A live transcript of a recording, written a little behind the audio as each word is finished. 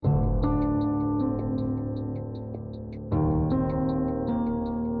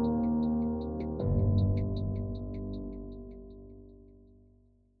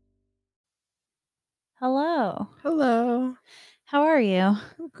you?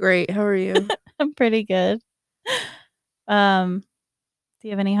 Great. How are you? I'm pretty good. Do you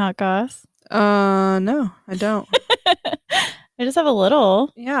have any hot goss? No, I don't. I just have a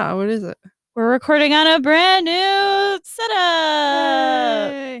little. Yeah, what is it? We're recording on a brand new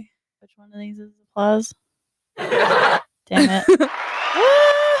setup. Yay. Which one of these is applause? Damn it. Yay.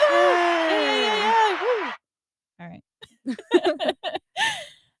 Woo. All right.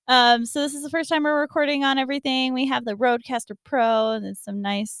 So this is the first time we're recording on everything. We have the Rodecaster Pro and then some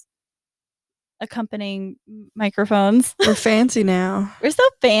nice accompanying microphones. We're fancy now. We're so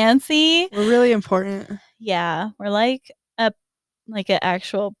fancy. We're really important. Yeah, we're like an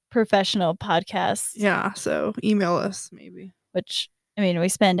actual professional podcast. Yeah, so email us maybe. Which I mean, we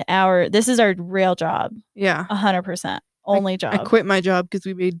spend this is our real job. Yeah. 100%. Only job. I quit my job because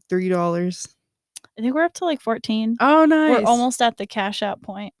we made $3. I think we're up to like 14. Oh, nice. We're almost at the cash out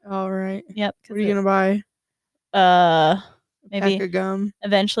point. All right. Yep. What are you gonna buy? Maybe pack of gum.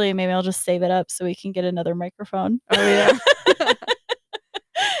 Eventually, maybe I'll just save it up so we can get another microphone. Oh yeah.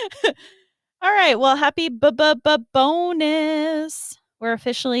 All right. Well, happy bonus. We're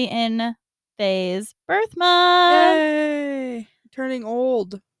officially in Faye's birth month. Yay! Turning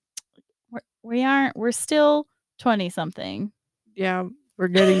old. We aren't. We're still 20-something. Yeah, we're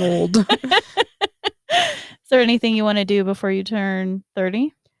getting old. Is there anything you want to do before you turn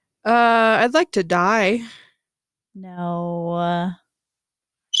 30? I'd like to die. No.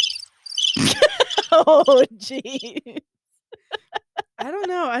 Oh, geez. I don't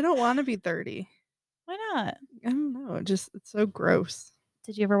know. I don't want to be 30. Why not? I don't know. It's so gross.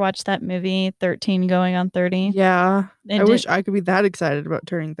 Did you ever watch that movie 13 Going on 30? Yeah. I wish I could be that excited about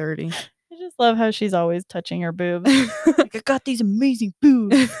turning 30. I just love how she's always touching her boobs. Like, I got these amazing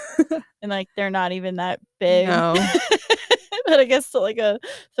boobs. And like they're not even that big. No. But I guess to like a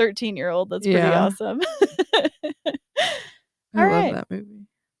 13-year-old, that's pretty awesome. I love that movie.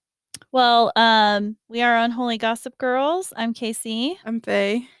 Well, we are Unholy Gossip Girls. I'm Casey. I'm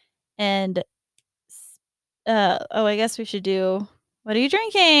Faye. And I guess we should do, what are you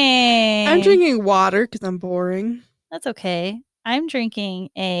drinking? I'm drinking water because I'm boring. That's okay. I'm drinking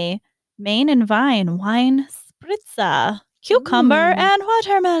a Main and Vine wine spritzer, cucumber and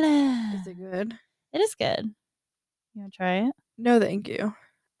watermelon. Is it good? It is good. You want to try it? No, thank you.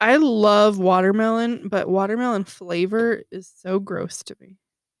 I love watermelon, but watermelon flavor is so gross to me.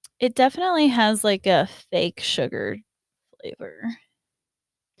 It definitely has like a fake sugar flavor.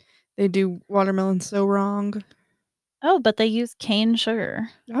 They do watermelon so wrong. Oh, but they use cane sugar.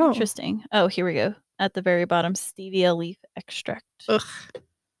 Oh. Interesting. Oh, here we go. At the very bottom, stevia leaf extract. Ugh.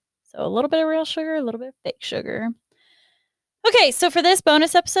 So a little bit of real sugar, a little bit of fake sugar. Okay, so for this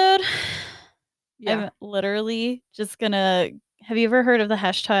bonus episode, I'm literally just gonna... Have you ever heard of the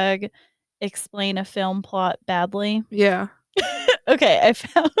hashtag explain a film plot badly? Yeah. Okay, I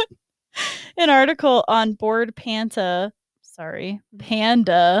found an article on Bored Panda.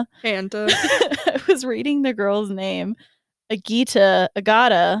 Panda. I was reading the girl's name. Agata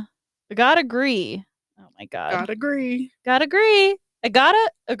Agree. Oh my god. Gotta agree. I gotta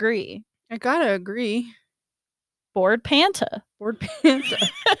agree. Bored Panda.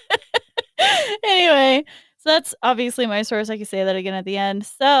 Anyway, so that's obviously my source. I can say that again at the end.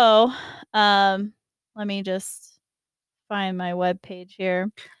 So, let me just find my webpage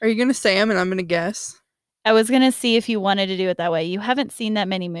here. Are you gonna say them and I'm gonna guess? I was gonna see if you wanted to do it that way. You haven't seen that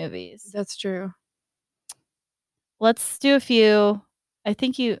many movies. That's true. Let's do a few. I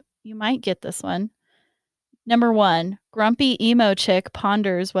think you might get this one. Number 1, grumpy emo chick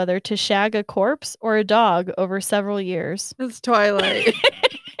ponders whether to shag a corpse or a dog over several years. That's Twilight.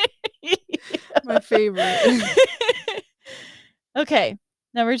 My favorite. Okay.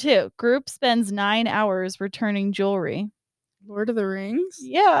 Number 2, group spends 9 hours returning jewelry. Lord of the Rings?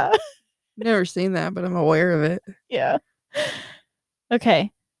 Yeah. Never seen that, but I'm aware of it. Yeah.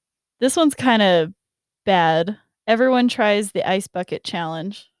 Okay. This one's kind of bad. Everyone tries the ice bucket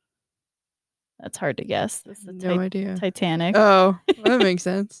challenge. That's hard to guess. This is no idea. Titanic. Oh, well, that makes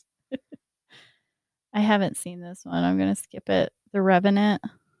sense. I haven't seen this one. I'm going to skip it. The Revenant.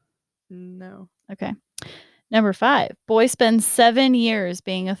 No. Okay. Number 5. Boy spends 7 years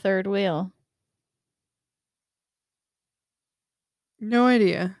being a third wheel. No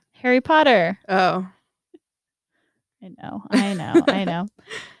idea. Harry Potter. Oh. I know.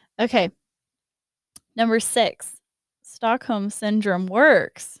 Okay. Number 6. Stockholm Syndrome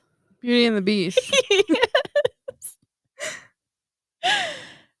works. Beauty and the Beast. Yes.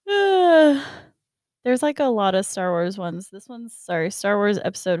 There's like a lot of Star Wars ones. This one's, Star Wars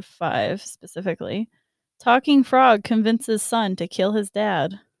Episode 5 specifically. Talking frog convinces son to kill his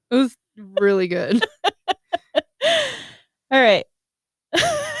dad. It was really good. All right.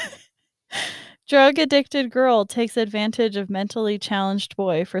 Drug addicted girl takes advantage of mentally challenged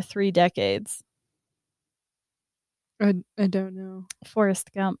boy for 3 decades. I don't know.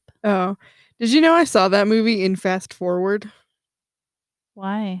 Forrest Gump. Oh. Did you know I saw that movie in Fast Forward?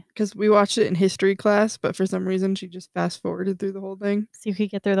 Why? Because we watched it in history class, but for some reason she just fast forwarded through the whole thing. So you could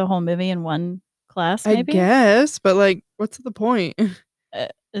get through the whole movie in one class, I maybe? guess, but like, what's the point?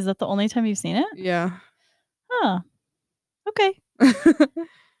 Is that the only time you've seen it? Yeah. Huh. Okay.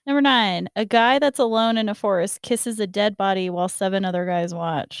 Number 9. A guy that's alone in a forest kisses a dead body while 7 other guys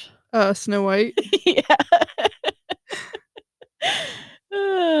watch. Snow White. Yeah.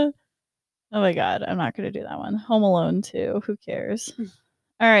 Oh my God. I'm not going to do that one. Home Alone 2. Who cares?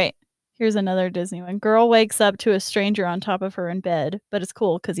 All right. Here's another Disney one. Girl wakes up to a stranger on top of her in bed, but it's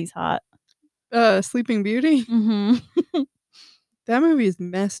cool because he's hot. Sleeping Beauty. Mm-hmm. That movie is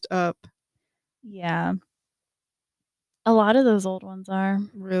messed up. Yeah. A lot of those old ones are.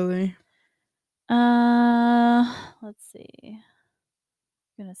 Really? Let's see.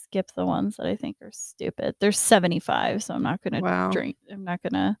 I'm gonna skip the ones that I think are stupid. There's 75, so I'm not gonna I'm not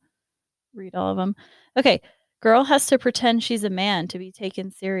gonna read all of them. Okay. Girl has to pretend she's a man to be taken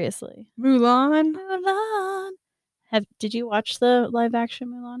seriously. Mulan. Mulan. Did you watch the live action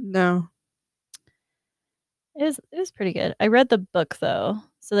Mulan? No. It was pretty good. I read the book though.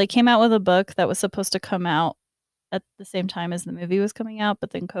 So they came out with a book that was supposed to come out at the same time as the movie was coming out,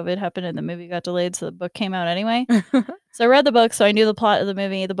 but then COVID happened and the movie got delayed, so the book came out anyway. So I read the book, so I knew the plot of the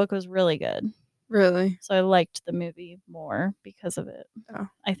movie. The book was really good. Really? So I liked the movie more because of it. Oh.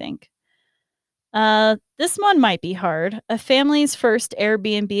 I think. This one might be hard. A family's first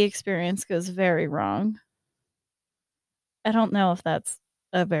Airbnb experience goes very wrong. I don't know if that's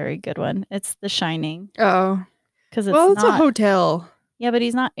a very good one. It's The Shining. Oh. Because it's a hotel. Yeah, but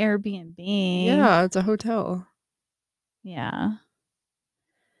he's not Airbnb. Yeah, it's a hotel. Yeah.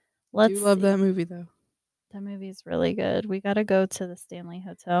 I do love that movie though. That movie's really good. We got to go to the Stanley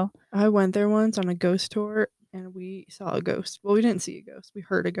Hotel. I went there once on a ghost tour and we saw a ghost. Well, we didn't see a ghost. We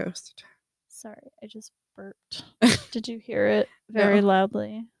heard a ghost. Sorry, I just burped. Did you hear it very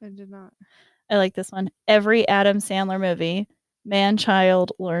loudly? I did not. I like this one. Every Adam Sandler movie,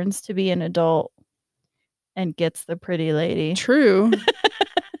 man-child learns to be an adult and gets the pretty lady. True.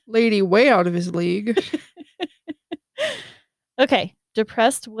 Lady way out of his league. Okay.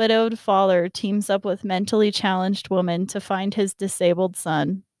 Depressed widowed father teams up with mentally challenged woman to find his disabled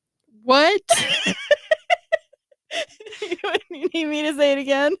son. What? You need me to say it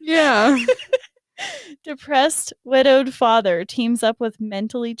again? Yeah. Depressed widowed father teams up with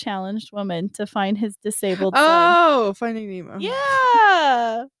mentally challenged woman to find his disabled son. Oh, Finding Nemo.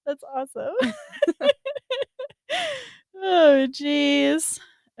 Yeah. That's awesome. Oh, jeez.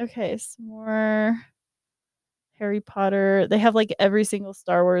 Okay, some more Harry Potter. They have like every single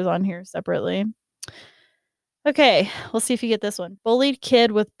Star Wars on here separately. Okay, we'll see if you get this one. Bullied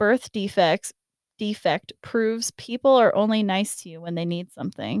kid with birth defect proves people are only nice to you when they need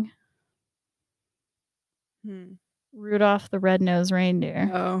something. Rudolph the Red-Nosed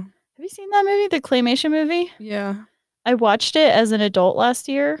Reindeer. Oh. Have you seen that movie, the claymation movie? Yeah. I watched it as an adult last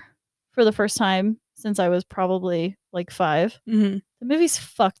year for the first time since I was probably like 5. Mm-hmm. The movie's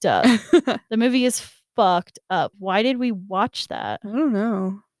fucked up. The movie is fucked up. Why did we watch that? I don't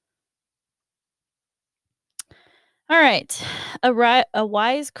know. All right. A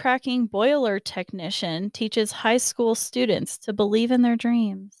wisecracking boiler technician teaches high school students to believe in their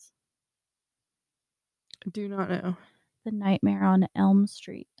dreams. I do not know. The Nightmare on Elm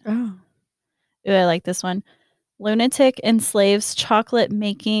Street. Oh. Ooh, I like this one. Lunatic enslaves chocolate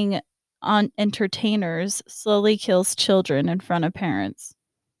making on entertainers, slowly kills children in front of parents.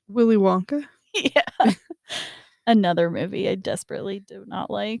 Willy Wonka? Yeah. Another movie I desperately do not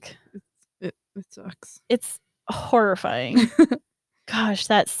like. It sucks. It's horrifying. Gosh,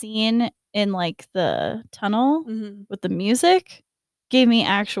 that scene in like the tunnel with the music gave me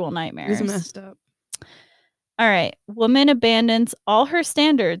actual nightmares. It's messed up. All right. Woman abandons all her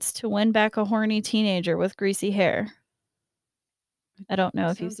standards to win back a horny teenager with greasy hair. I don't know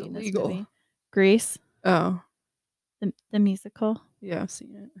if you've seen this movie. Grease. Oh. The musical. Yeah, I've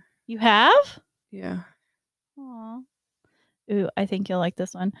seen it. You have? Yeah. Aw. Ooh, I think you'll like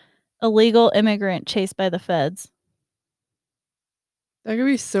this one. Illegal immigrant chased by the feds. There could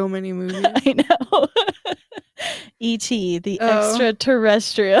be so many movies. I know. E.T., the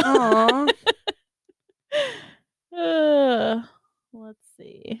extraterrestrial. Aww. Let's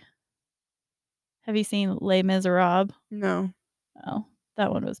see. Have you seen Les Miserables? No. Oh,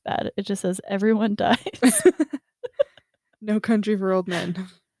 that one was bad. It just says everyone dies. No Country for Old Men.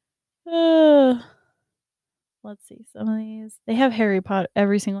 Let's see some of these. They have Harry Potter,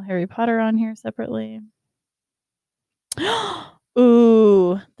 every single Harry Potter on here separately.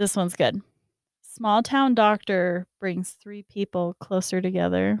 Ooh, this one's good. Small town doctor brings 3 people closer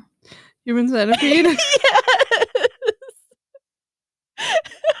together. Human Centipede? Yes! How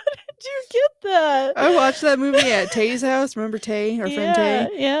did you get that? I watched that movie at Tay's house. Remember Tay, our friend Tay?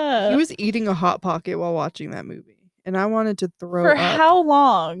 Yeah. He was eating a Hot Pocket while watching that movie. And I wanted to throw For up. how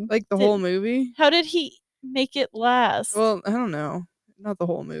long? Like the whole movie? How did he make it last? Well, I don't know. Not the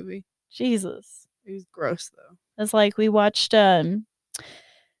whole movie. Jesus. It was gross though. It's like we watched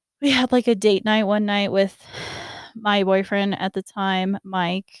we had like a date night one night with my boyfriend at the time,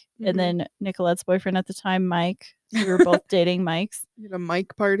 Mike, and then Nicolette's boyfriend at the time, Mike. We were both dating Mikes. You had a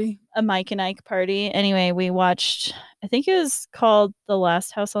Mike party? A Mike and Ike party. Anyway, we watched, I think it was called The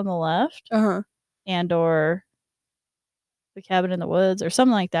Last House on the Left. And or The Cabin in the Woods or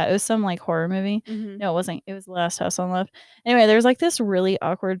something like that. It was some like horror movie. No, it wasn't. It was The Last House on the Left. Anyway, there's like this really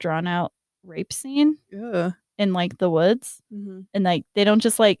awkward drawn out rape scene in like the woods. And like they don't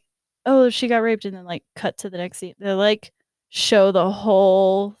just like, oh, she got raped and then like cut to the next scene. They like show the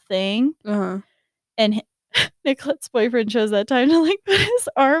whole thing. And Nicolette's boyfriend chose that time to like put his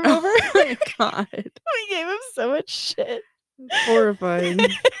arm over. Oh my god. We gave him so much shit. It's horrifying.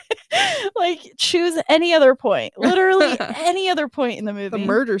 Like choose any other point. Literally any other point in the movie. The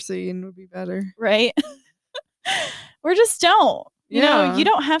murder scene would be better. Right? Or just don't. You know, you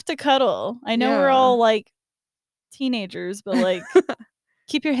don't have to cuddle. I know we're all like teenagers, but like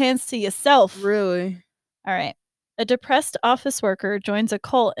keep your hands to yourself. Really? All right. A depressed office worker joins a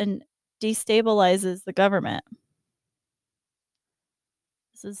cult and destabilizes the government.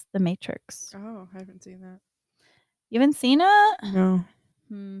 This is The Matrix. Oh, I haven't seen that. You haven't seen it? No.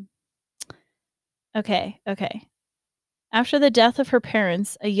 Okay. After the death of her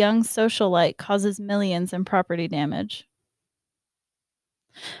parents, a young socialite causes millions in property damage.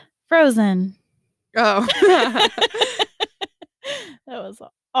 Frozen. Oh. That was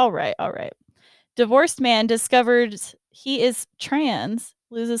all right. Divorced man discovered he is trans,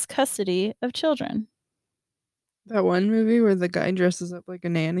 loses custody of children. That one movie where the guy dresses up like a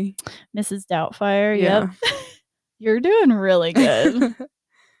nanny. Mrs. Doubtfire. Yeah. Yep. You're doing really good.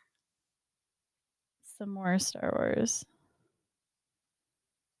 Some more Star Wars.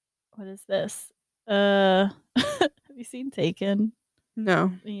 What is this? Have you seen Taken?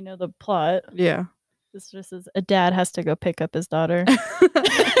 No. You know the plot? Yeah. This just is a dad has to go pick up his daughter. It's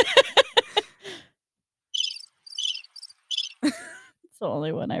the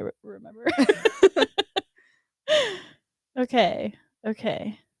only one I remember. Okay.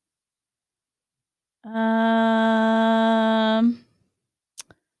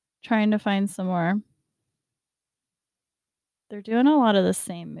 Trying to find some more. They're doing a lot of the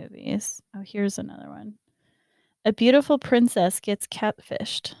same movies. Oh, here's another one. A beautiful princess gets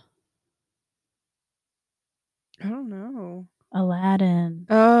catfished. I don't know. Aladdin.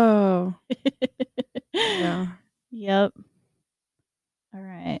 Oh. Yeah. Yep. All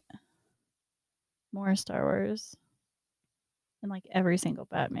right. More Star Wars. And like every single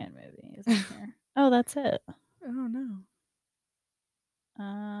Batman movie is in here. Oh, that's it. Oh no.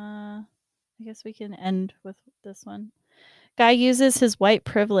 I guess we can end with this one. Guy uses his white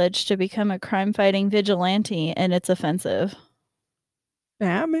privilege to become a crime-fighting vigilante, and it's offensive.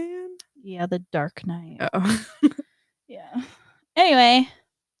 Batman? Yeah, The Dark Knight. Oh. Yeah. Anyway.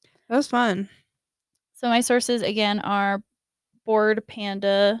 That was fun. So my sources, again, are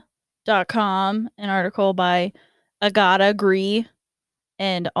boredpanda.com, an article by Agata Gree,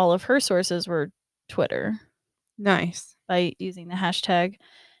 and all of her sources were Twitter. Nice. By using the hashtag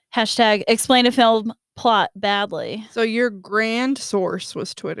explain a film plot badly. So your grand source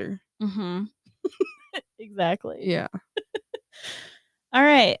was Twitter. Exactly. Yeah. All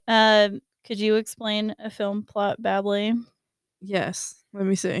right. Could you explain a film plot badly? Yes. Let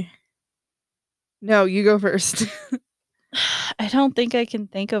me see. No, you go first. I don't think I can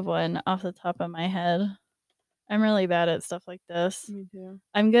think of one off the top of my head. I'm really bad at stuff like this. Me too.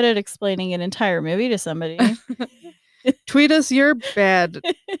 I'm good at explaining an entire movie to somebody. Tweet us your bad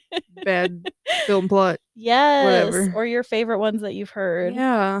film plot. Yes. Whatever. Or your favorite ones that you've heard.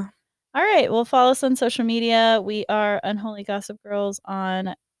 Yeah. All right. Well, follow us on social media. We are Unholy Gossip Girls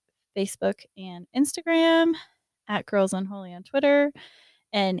on Facebook and Instagram, at Girls Unholy on Twitter,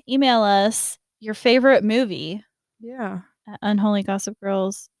 and email us your favorite movie. Yeah. At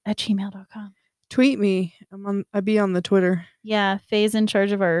unholygossipgirls@gmail.com. Tweet me. I'd be on the Twitter. Yeah. Faye's in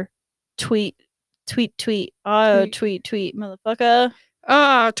charge of our tweet. Oh, tweet, motherfucker.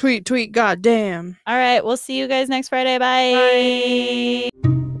 Ah, tweet, goddamn. All right. We'll see you guys next Friday. Bye.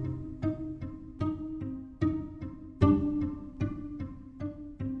 Bye.